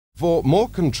For more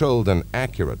controlled and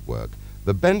accurate work,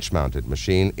 the bench-mounted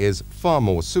machine is far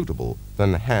more suitable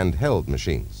than handheld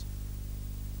machines.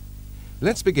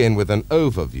 Let's begin with an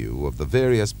overview of the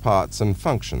various parts and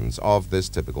functions of this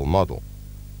typical model.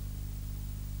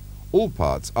 All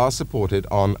parts are supported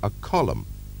on a column,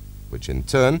 which in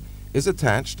turn is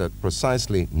attached at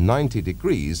precisely 90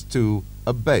 degrees to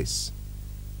a base.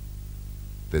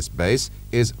 This base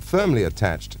is firmly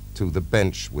attached to the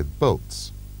bench with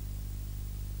bolts.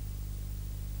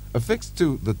 Affixed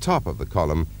to the top of the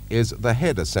column is the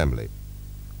head assembly,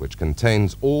 which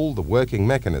contains all the working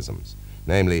mechanisms,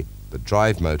 namely the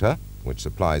drive motor, which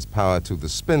supplies power to the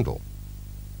spindle.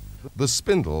 The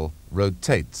spindle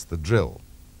rotates the drill.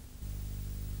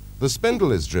 The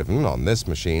spindle is driven on this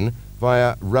machine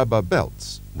via rubber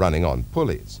belts running on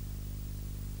pulleys.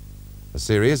 A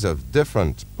series of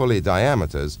different pulley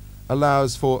diameters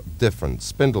allows for different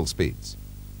spindle speeds.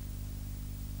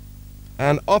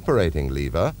 An operating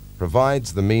lever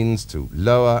provides the means to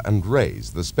lower and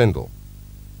raise the spindle.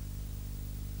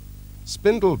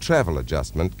 Spindle travel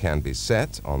adjustment can be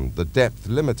set on the depth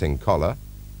limiting collar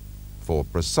for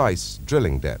precise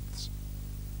drilling depths.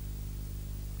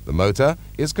 The motor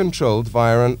is controlled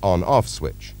via an on-off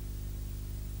switch.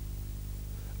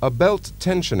 A belt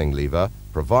tensioning lever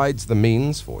provides the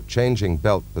means for changing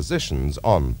belt positions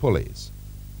on pulleys.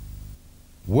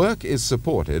 Work is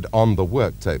supported on the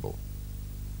work table.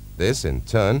 This, in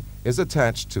turn, is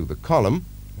attached to the column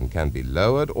and can be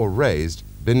lowered or raised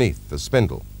beneath the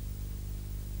spindle.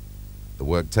 The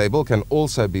work table can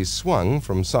also be swung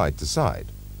from side to side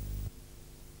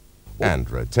and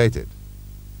rotated.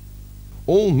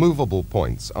 All movable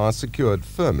points are secured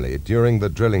firmly during the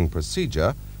drilling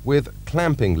procedure with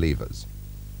clamping levers.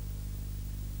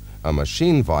 A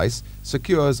machine vise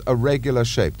secures a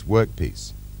regular-shaped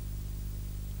workpiece.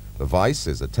 The vise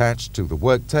is attached to the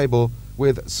work table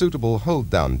with suitable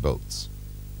hold-down bolts.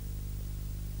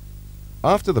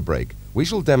 After the break, we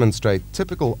shall demonstrate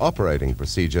typical operating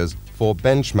procedures for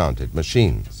bench-mounted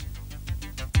machines.